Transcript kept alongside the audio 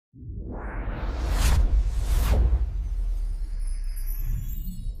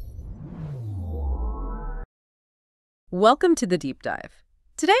Welcome to the deep dive.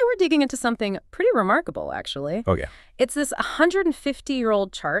 Today we're digging into something pretty remarkable, actually. Oh, yeah. It's this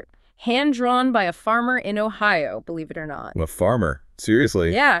 150-year-old chart, hand-drawn by a farmer in Ohio, believe it or not. I'm a farmer.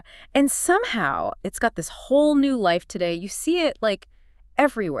 Seriously. Yeah, and somehow it's got this whole new life today. You see it, like,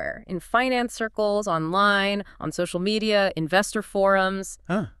 everywhere, in finance circles, online, on social media, investor forums.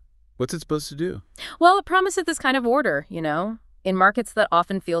 Huh. What's it supposed to do? Well, it promises this kind of order, in markets that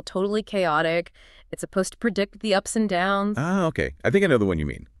often feel totally chaotic. It's supposed to predict the ups and downs. Ah, okay. I think I know the one you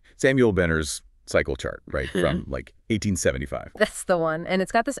mean. Samuel Benner's cycle chart, right, from, 1875. That's the one. And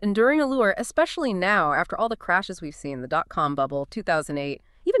it's got this enduring allure, especially now after all the crashes we've seen, the dot-com bubble, 2008,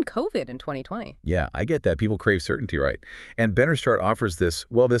 even COVID in 2020. Yeah, I get that. People crave certainty, right? And Benner's chart offers this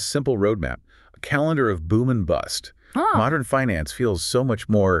simple roadmap, a calendar of boom and bust. Huh. Modern finance feels so much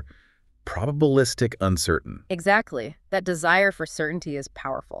more probabilistic, uncertain. Exactly. That desire for certainty is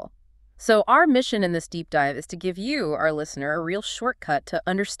powerful. So our mission in this deep dive is to give you, our listener, a real shortcut to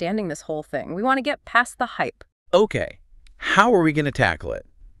understanding this whole thing. We want to get past the hype. Okay, how are we going to tackle it?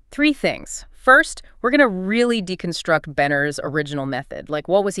 3 things. First, we're going to really deconstruct Benner's original method. Like,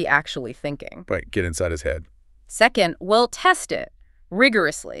 what was he actually thinking? Right, get inside his head. Second, we'll test it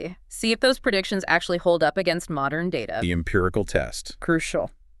rigorously, see if those predictions actually hold up against modern data. The empirical test. Crucial.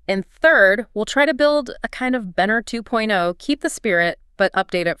 And third, we'll try to build a kind of Benner 2.0, keep the spirit, but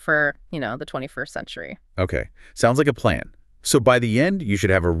update it for, the 21st century. Okay, sounds like a plan. So by the end, you should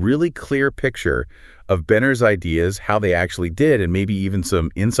have a really clear picture of Benner's ideas, how they actually did, and maybe even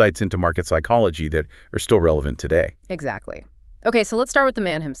some insights into market psychology that are still relevant today. Exactly. Okay, so let's start with the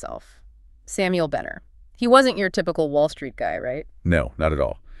man himself, Samuel Benner. He wasn't your typical Wall Street guy, right? No, not at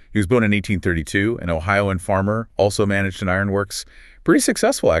all. He was born in 1832, an Ohioan farmer, also managed an ironworks. Pretty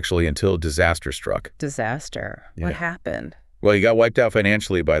successful, actually, until disaster struck. Disaster? Yeah. What happened? Well, he got wiped out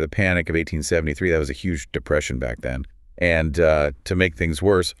financially by the Panic of 1873. That was a huge depression back then. And to make things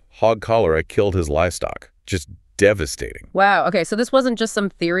worse, hog cholera killed his livestock. Just devastating. Wow, okay, so this wasn't just some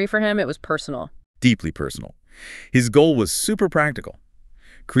theory for him, it was personal. Deeply personal. His goal was super practical.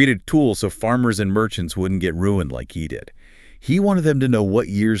 Created tools so farmers and merchants wouldn't get ruined like he did. He wanted them to know what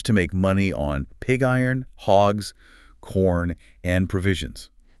years to make money on pig iron, hogs, corn, and provisions.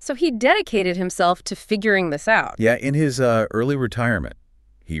 So he dedicated himself to figuring this out. Yeah, in his early retirement,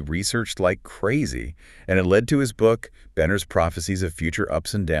 he researched like crazy, and it led to his book, Benner's Prophecies of Future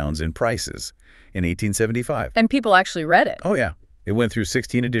Ups and Downs in Prices, in 1875. And people actually read it. Oh, yeah. It went through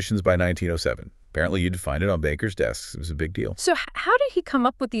 16 editions by 1907. Apparently, you'd find it on bankers' desks. It was a big deal. So how did he come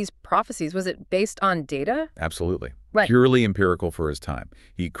up with these prophecies? Was it based on data? Absolutely. Right. Purely empirical for his time.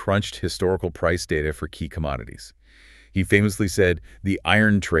 He crunched historical price data for key commodities. He famously said, the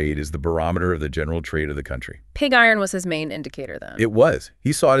iron trade is the barometer of the general trade of the country. Pig iron was his main indicator then. It was.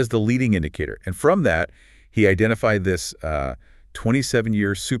 He saw it as the leading indicator. And from that, he identified this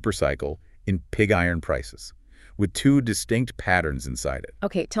 27-year supercycle in pig iron prices with 2 distinct patterns inside it.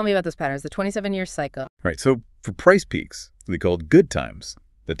 Okay, tell me about those patterns, the 27-year cycle. Right. So for price peaks, they called good times,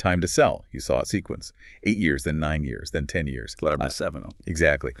 the time to sell. You saw a sequence. 8 years, then 9 years, then 10 years. Divided by 7.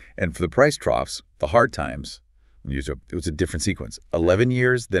 Exactly. And for the price troughs, the hard times, it was a different sequence. 11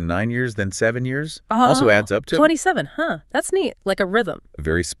 years, then 9 years, then 7 years. Also adds up to 27, huh? That's neat, like a rhythm. a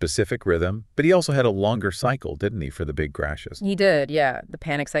very specific rhythm. But he also had a longer cycle, didn't he, for the big crashes? He did, yeah, the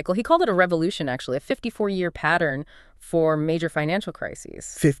panic cycle. He called it a revolution, actually, a 54-year pattern for major financial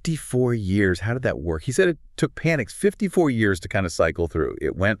crises. 54 years. How did that work? He said it took panics 54 years to kind of cycle through.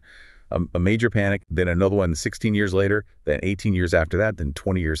 It went a major panic, then another one 16 years later, then 18 years after that, then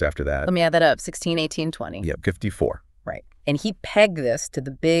 20 years after that. Let me add that up, 16, 18, 20. Yeah, 54. Right. And he pegged this to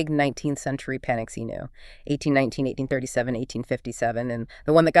the big 19th century panics he knew, 1819, 1837, 1857, and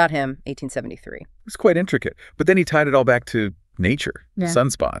the one that got him, 1873. It's quite intricate. But then he tied it all back to nature, Yeah.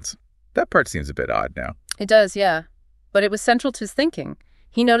 sunspots. That part seems a bit odd now. It does, yeah. But it was central to his thinking.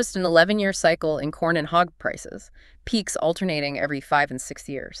 He noticed an 11-year cycle in corn and hog prices, peaks alternating every 5 and 6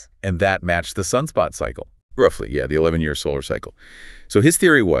 years. And that matched the sunspot cycle. Roughly, yeah, the 11-year solar cycle. So his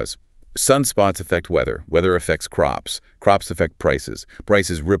theory was sunspots affect weather, weather affects crops, crops affect prices,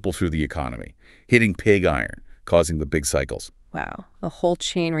 prices ripple through the economy, hitting pig iron, causing the big cycles. Wow, a whole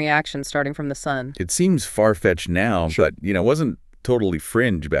chain reaction starting from the sun. It seems far-fetched now, but, wasn't totally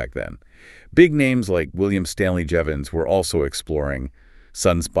fringe back then. Big names like William Stanley Jevons were also exploring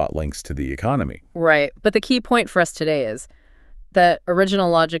sunspot links to the economy. Right, but the key point for us today is that original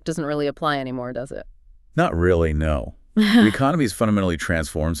logic doesn't really apply anymore, does it? Not really, no. The economy's fundamentally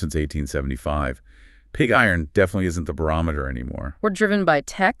transformed since 1875. Pig iron definitely isn't the barometer anymore. We're driven by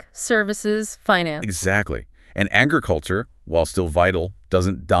tech, services, finance. Exactly. And agriculture, while still vital,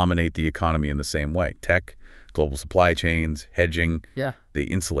 doesn't dominate the economy in the same way. Tech, Global supply chains, hedging, Yeah. they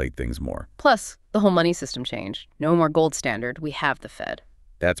insulate things more. Plus, the whole money system changed. No more gold standard. We have the Fed.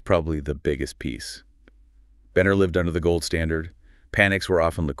 That's probably the biggest piece. Benner lived under the gold standard. Panics were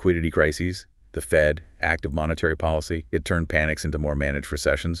often liquidity crises. The Fed, active monetary policy, it turned panics into more managed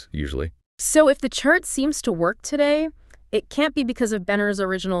recessions, usually. So if the chart seems to work today, it can't be because of Benner's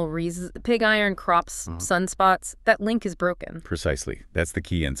original reasons. Pig iron, crops, sunspots. That link is broken. Precisely. That's the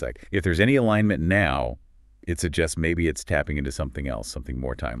key insight. If there's any alignment now, it suggests maybe it's tapping into something else, something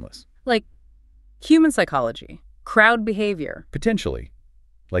more timeless. Like human psychology, crowd behavior. Potentially.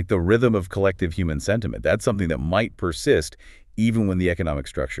 Like the rhythm of collective human sentiment. That's something that might persist even when the economic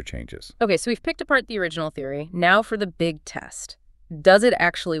structure changes. Okay, so we've picked apart the original theory. Now for the big test. Does it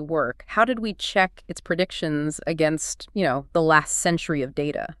actually work? How did we check its predictions against, the last century of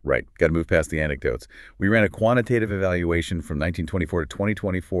data? Right. Got to move past the anecdotes. We ran a quantitative evaluation from 1924 to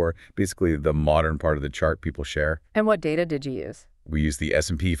 2024, basically the modern part of the chart people share. And what data did you use? We used the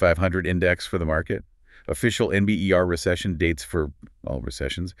S&P 500 index for the market, official NBER recession dates for all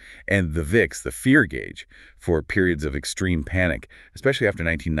recessions, and the VIX, the fear gauge, for periods of extreme panic, especially after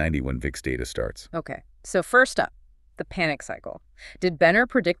 1990 when VIX data starts. Okay, so first up, the panic cycle. Did Benner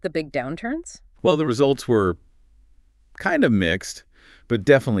predict the big downturns? Well, the results were kind of mixed, but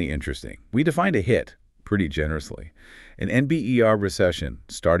definitely interesting. We defined a hit pretty generously. An NBER recession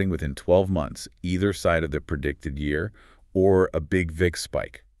starting within 12 months, either side of the predicted year, or a big VIX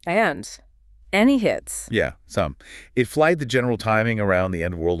spike. And any hits? Yeah, some. It flagged the general timing around the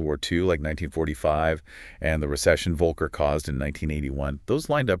end of World War II, like 1945, and the recession Volcker caused in 1981. Those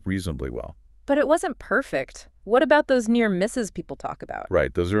lined up reasonably well. But it wasn't perfect. What about those near misses people talk about?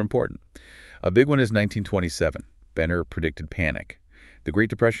 Right, those are important. A big one is 1927. Benner predicted panic. The Great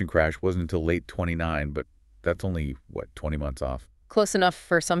Depression crash wasn't until late 29, but that's only, 20 months off? Close enough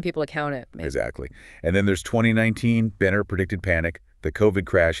for some people to count it. Maybe. Exactly. And then there's 2019. Benner predicted panic. The COVID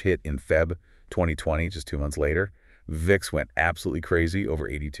crash hit in Feb 2020, just 2 months later. VIX went absolutely crazy, over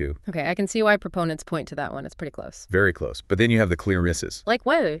 82. Okay, I can see why proponents point to that one. It's pretty close. Very close. But then you have the clear misses. Like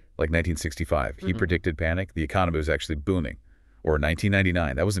what? Like 1965. He predicted panic. The economy was actually booming. Or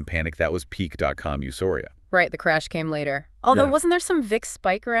 1999. That wasn't panic. That was peak.com euphoria. Right, the crash came later. Although, wasn't there some VIX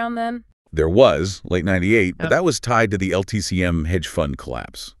spike around then? There was, late 98, but that was tied to the LTCM hedge fund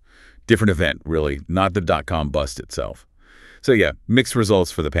collapse. Different event, really, not the dot-com bust itself. So yeah, mixed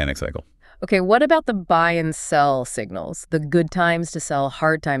results for the panic cycle. Okay, what about the buy and sell signals? The good times to sell,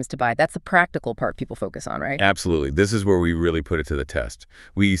 hard times to buy. That's the practical part people focus on, right? Absolutely. This is where we really put it to the test.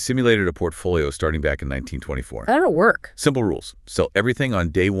 We simulated a portfolio starting back in 1924. How did it work? Simple rules. Sell everything on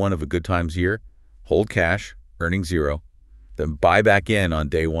day one of a good times year, hold cash, earning zero, then buy back in on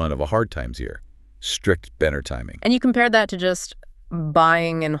day one of a hard times year. Strict Benner timing. And you compared that to just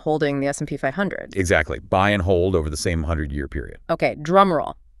buying and holding the S&P 500. Exactly. Buy and hold over the same 100-year period. Okay, drum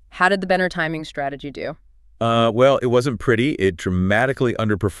roll. How did the Benner timing strategy do? Well, it wasn't pretty. It dramatically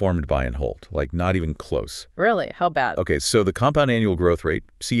underperformed buy and hold, like not even close. Really? How bad? Okay, so the compound annual growth rate,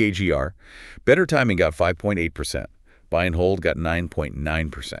 CAGR, Benner timing got 5.8%. Buy and hold got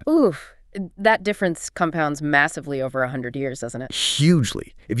 9.9%. Oof. That difference compounds massively over 100 years, doesn't it?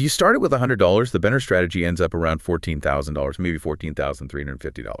 Hugely. If you start it with $100, the Benner strategy ends up around $14,000, maybe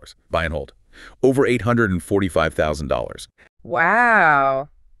 $14,350. Buy and hold. Over $845,000. Wow.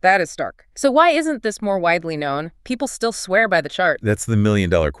 That is stark. So why isn't this more widely known? People still swear by the chart. That's the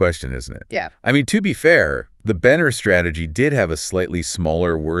million-dollar question, isn't it? Yeah. I mean, to be fair, the Benner strategy did have a slightly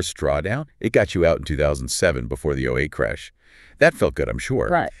smaller, worse drawdown. It got you out in 2007 before the '08 crash. That felt good, I'm sure.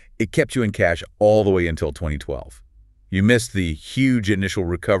 Right. It kept you in cash all the way until 2012. You missed the huge initial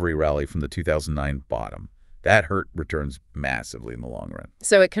recovery rally from the 2009 bottom. That hurt returns massively in the long run.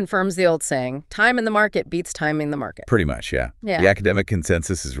 So it confirms the old saying, time in the market beats timing the market. Pretty much, yeah. The academic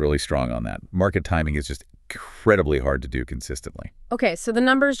consensus is really strong on that. Market timing is just incredibly hard to do consistently. Okay, so the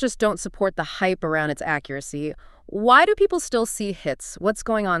numbers just don't support the hype around its accuracy. Why do people still see hits? What's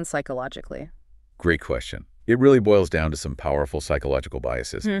going on psychologically? Great question. It really boils down to some powerful psychological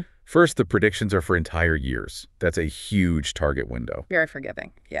biases. First, the predictions are for entire years. That's a huge target window. Very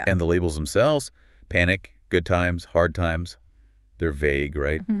forgiving, yeah. And the labels themselves, panic, good times, hard times, they're vague,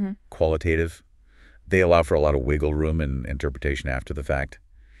 right? Qualitative. They allow for a lot of wiggle room and interpretation after the fact.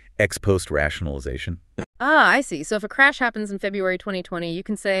 Ex post rationalization. Ah, I see. So if a crash happens in February 2020, you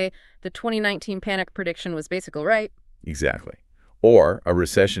can say the 2019 panic prediction was basically right. Exactly. Or a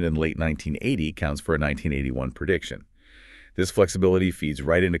recession in late 1980 counts for a 1981 prediction. This flexibility feeds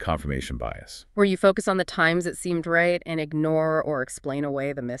right into confirmation bias. Where you focus on the times it seemed right and ignore or explain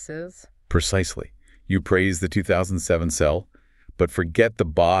away the misses? Precisely. You praise the 2007 sell, But forget the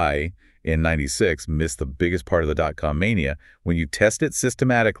buy in 96, missed the biggest part of the dot-com mania. When you test it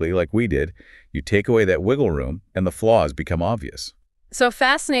systematically like we did, you take away that wiggle room and the flaws become obvious. So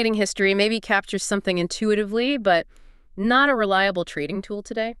fascinating history maybe captures something intuitively, but not a reliable trading tool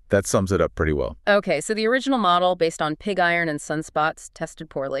today? That sums it up pretty well. Okay, so the original model based on pig iron and sunspots tested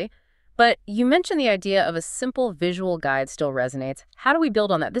poorly. But you mentioned the idea of a simple visual guide still resonates. How do we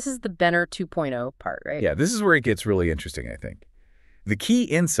build on that? This is the Benner 2.0 part, right? Yeah, this is where it gets really interesting, I think. The key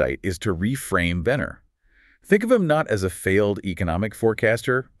insight is to reframe Benner. Think of him not as a failed economic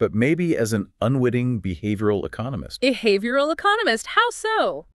forecaster, but maybe as an unwitting behavioral economist. Behavioral economist, how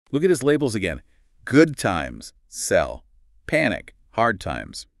so? Look at his labels again. Good times, sell. Panic, hard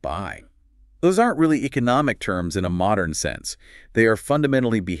times, buy. Those aren't really economic terms in a modern sense. They are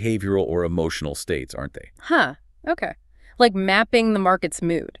fundamentally behavioral or emotional states, aren't they? Huh, okay. Like mapping the market's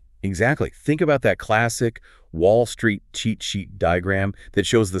mood. Exactly. Think about that classic Wall Street cheat sheet diagram that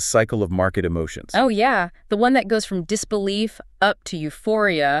shows the cycle of market emotions. Oh, yeah. The one that goes from disbelief up to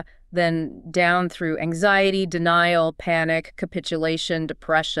euphoria, then down through anxiety, denial, panic, capitulation,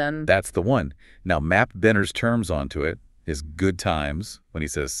 depression. That's the one. Now map Benner's terms onto it, his good times, when he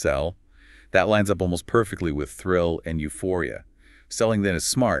says sell. That lines up almost perfectly with thrill and euphoria. Selling then is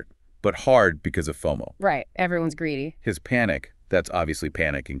smart, but hard because of FOMO. Right. Everyone's greedy. His panic, that's obviously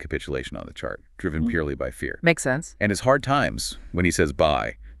panic and capitulation on the chart, driven purely by fear. Makes sense. And his hard times, when he says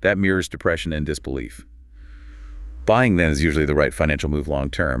buy, that mirrors depression and disbelief. Buying then is usually the right financial move long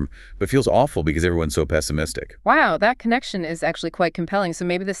term, but feels awful because everyone's so pessimistic. Wow, that connection is actually quite compelling. So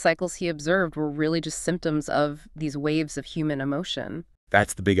maybe the cycles he observed were really just symptoms of these waves of human emotion.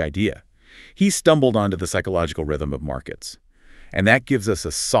 That's the big idea. He stumbled onto the psychological rhythm of markets. And that gives us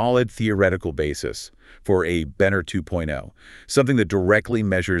a solid theoretical basis for a Benner 2.0, something that directly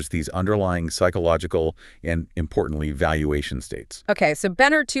measures these underlying psychological and, importantly, valuation states. Okay, so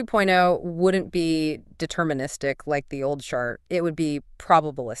Benner 2.0 wouldn't be deterministic like the old chart. It would be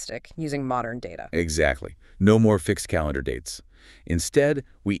probabilistic using modern data. Exactly. No more fixed calendar dates. Instead,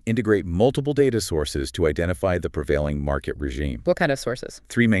 we integrate multiple data sources to identify the prevailing market regime. What kind of sources?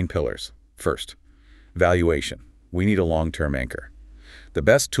 3 main pillars. First, valuation. We need a long-term anchor. The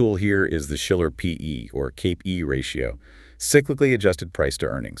best tool here is the Shiller PE, or CAPE ratio, cyclically adjusted price to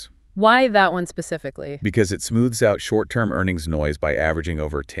earnings. Why that one specifically? Because it smooths out short-term earnings noise by averaging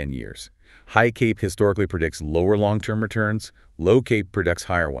over 10 years. High CAPE historically predicts lower long-term returns. Low CAPE predicts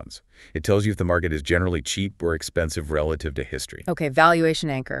higher ones. It tells you if the market is generally cheap or expensive relative to history. Okay, valuation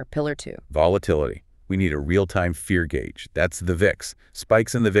anchor, pillar 2. Volatility. We need a real-time fear gauge. That's the VIX.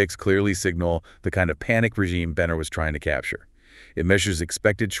 Spikes in the VIX clearly signal the kind of panic regime Benner was trying to capture. It measures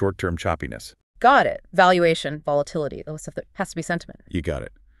expected short-term choppiness. Got it. Valuation, volatility, those stuff that has to be sentiment. You got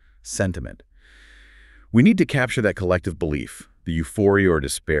it. Sentiment. We need to capture that collective belief, the euphoria or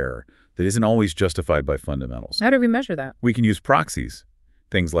despair, that isn't always justified by fundamentals. How do we measure that? We can use proxies.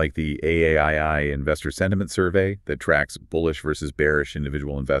 Things like the AAII Investor Sentiment Survey that tracks bullish versus bearish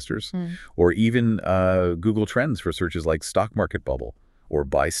individual investors, or even Google Trends for searches like stock market bubble or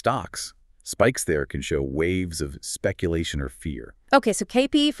buy stocks. Spikes there can show waves of speculation or fear. Okay, so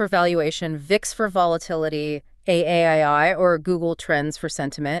KP for valuation, VIX for volatility, AAII or Google Trends for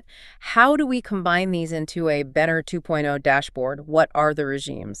sentiment. How do we combine these into a Benner 2.0 dashboard? What are the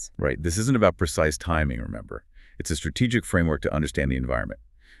regimes? Right. This isn't about precise timing, remember. It's a strategic framework to understand the environment.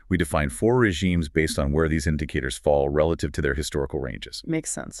 We define 4 regimes based on where these indicators fall relative to their historical ranges.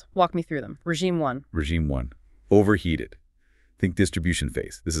 Makes sense. Walk me through them. Regime 1. Regime 1. Overheated. Think distribution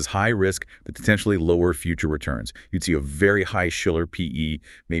phase. This is high risk, but potentially lower future returns. You'd see a very high Shiller PE,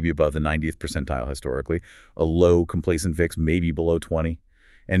 maybe above the 90th percentile historically, a low complacent VIX, maybe below 20,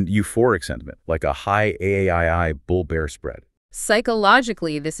 and euphoric sentiment, like a high AAII bull-bear spread.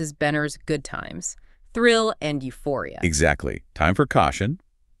 Psychologically, this is Benner's good times. Thrill and euphoria. Exactly. Time for caution,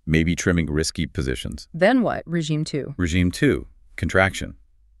 maybe trimming risky positions. Then what? Regime 2. Regime 2, contraction.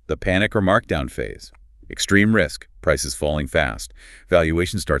 The panic or markdown phase. Extreme risk, prices falling fast.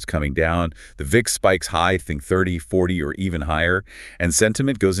 Valuation starts coming down. The VIX spikes high, think 30, 40, or even higher. And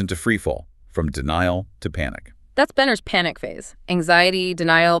sentiment goes into freefall, from denial to panic. That's Benner's panic phase. Anxiety,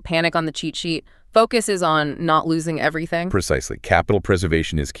 denial, panic on the cheat sheet. Focus is on not losing everything. Precisely. Capital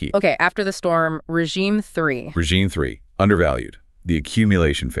preservation is key. Okay, after the storm, regime 3. Regime 3, undervalued. The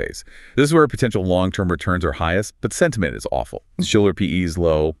accumulation phase. This is where potential long-term returns are highest, but sentiment is awful. Shiller PE is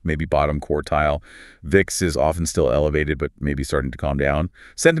low, maybe bottom quartile. VIX is often still elevated, but maybe starting to calm down.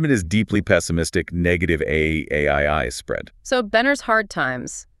 Sentiment is deeply pessimistic, negative AAII spread. So Benner's hard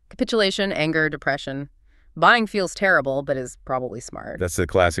times, capitulation, anger, depression. Buying feels terrible, but is probably smart. That's the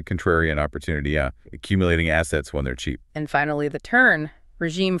classic contrarian opportunity, yeah. Accumulating assets when they're cheap. And finally, the turn,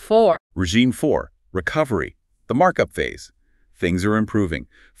 regime 4. Regime 4, recovery, the markup phase. Things are improving.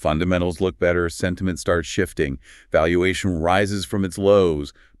 Fundamentals look better, sentiment starts shifting, valuation rises from its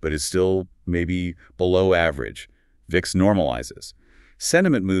lows, but is still maybe below average. VIX normalizes.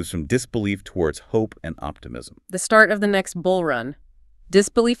 Sentiment moves from disbelief towards hope and optimism. The start of the next bull run.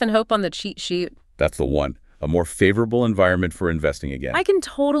 Disbelief and hope on the cheat sheet. That's the one. A more favorable environment for investing again. I can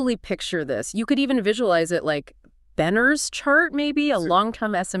totally picture this. You could even visualize it like Benner's chart, maybe, a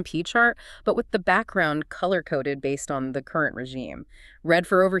long-term S&P chart, but with the background color-coded based on the current regime. Red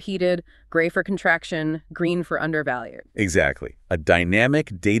for overheated, gray for contraction, green for undervalued. Exactly. A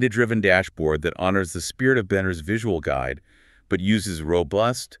dynamic, data-driven dashboard that honors the spirit of Benner's visual guide, but uses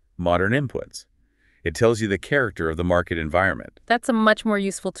robust, modern inputs. It tells you the character of the market environment. That's a much more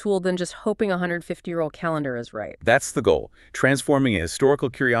useful tool than just hoping a 150-year-old calendar is right. That's the goal, transforming a historical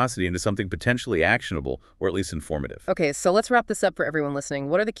curiosity into something potentially actionable, or at least informative. Okay, so let's wrap this up for everyone listening.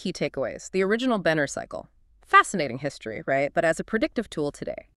 What are the key takeaways? The original Benner cycle. Fascinating history, right? But as a predictive tool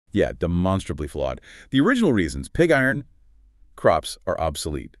today. Yeah, demonstrably flawed. The original reasons, pig iron crops, are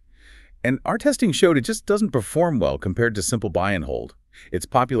obsolete. And our testing showed it just doesn't perform well compared to simple buy and hold. Its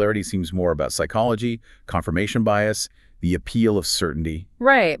popularity seems more about psychology, confirmation bias, the appeal of certainty.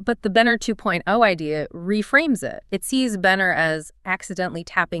 Right, but the Benner 2.0 idea reframes it. It sees Benner as accidentally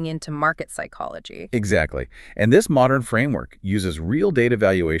tapping into market psychology. Exactly. And this modern framework uses real data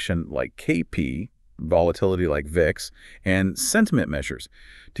valuation like KP, volatility like VIX, and sentiment measures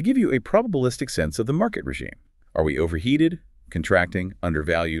to give you a probabilistic sense of the market regime. Are we overheated, contracting,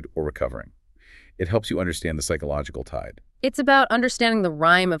 undervalued, or recovering? It helps you understand the psychological tide. It's about understanding the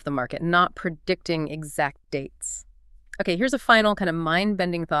rhyme of the market, not predicting exact dates. Okay, here's a final kind of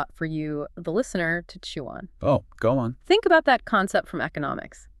mind-bending thought for you, the listener, to chew on. Oh, go on. Think about that concept from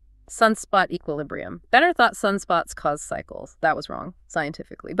economics. Sunspot equilibrium. Benner thought sunspots cause cycles. That was wrong,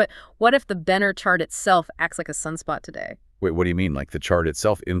 scientifically. But what if the Benner chart itself acts like a sunspot today? Wait, what do you mean? Like the chart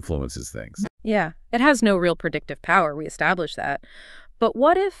itself influences things? Yeah, it has no real predictive power. We established that. But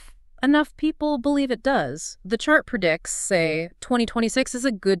what if enough people believe it does? The chart predicts, say, 2026 is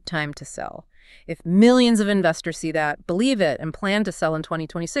a good time to sell. If millions of investors see that, believe it, and plan to sell in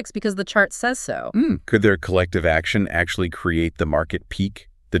 2026 because the chart says so. Could their collective action actually create the market peak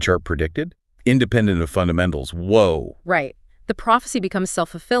the chart predicted? Independent of fundamentals, whoa. Right. The prophecy becomes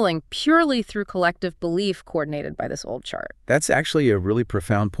self-fulfilling purely through collective belief coordinated by this old chart. That's actually a really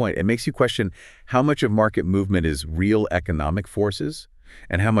profound point. It makes you question how much of market movement is real economic forces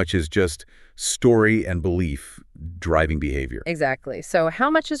and how much is just story and belief driving behavior. Exactly. So how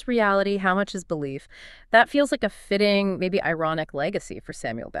much is reality? How much is belief? That feels like a fitting, maybe ironic legacy for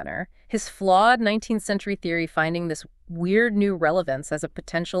Samuel Benner. His flawed 19th century theory finding this weird new relevance as a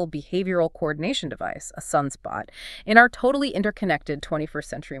potential behavioral coordination device, a sunspot, in our totally interconnected 21st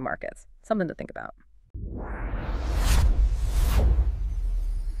century markets. Something to think about.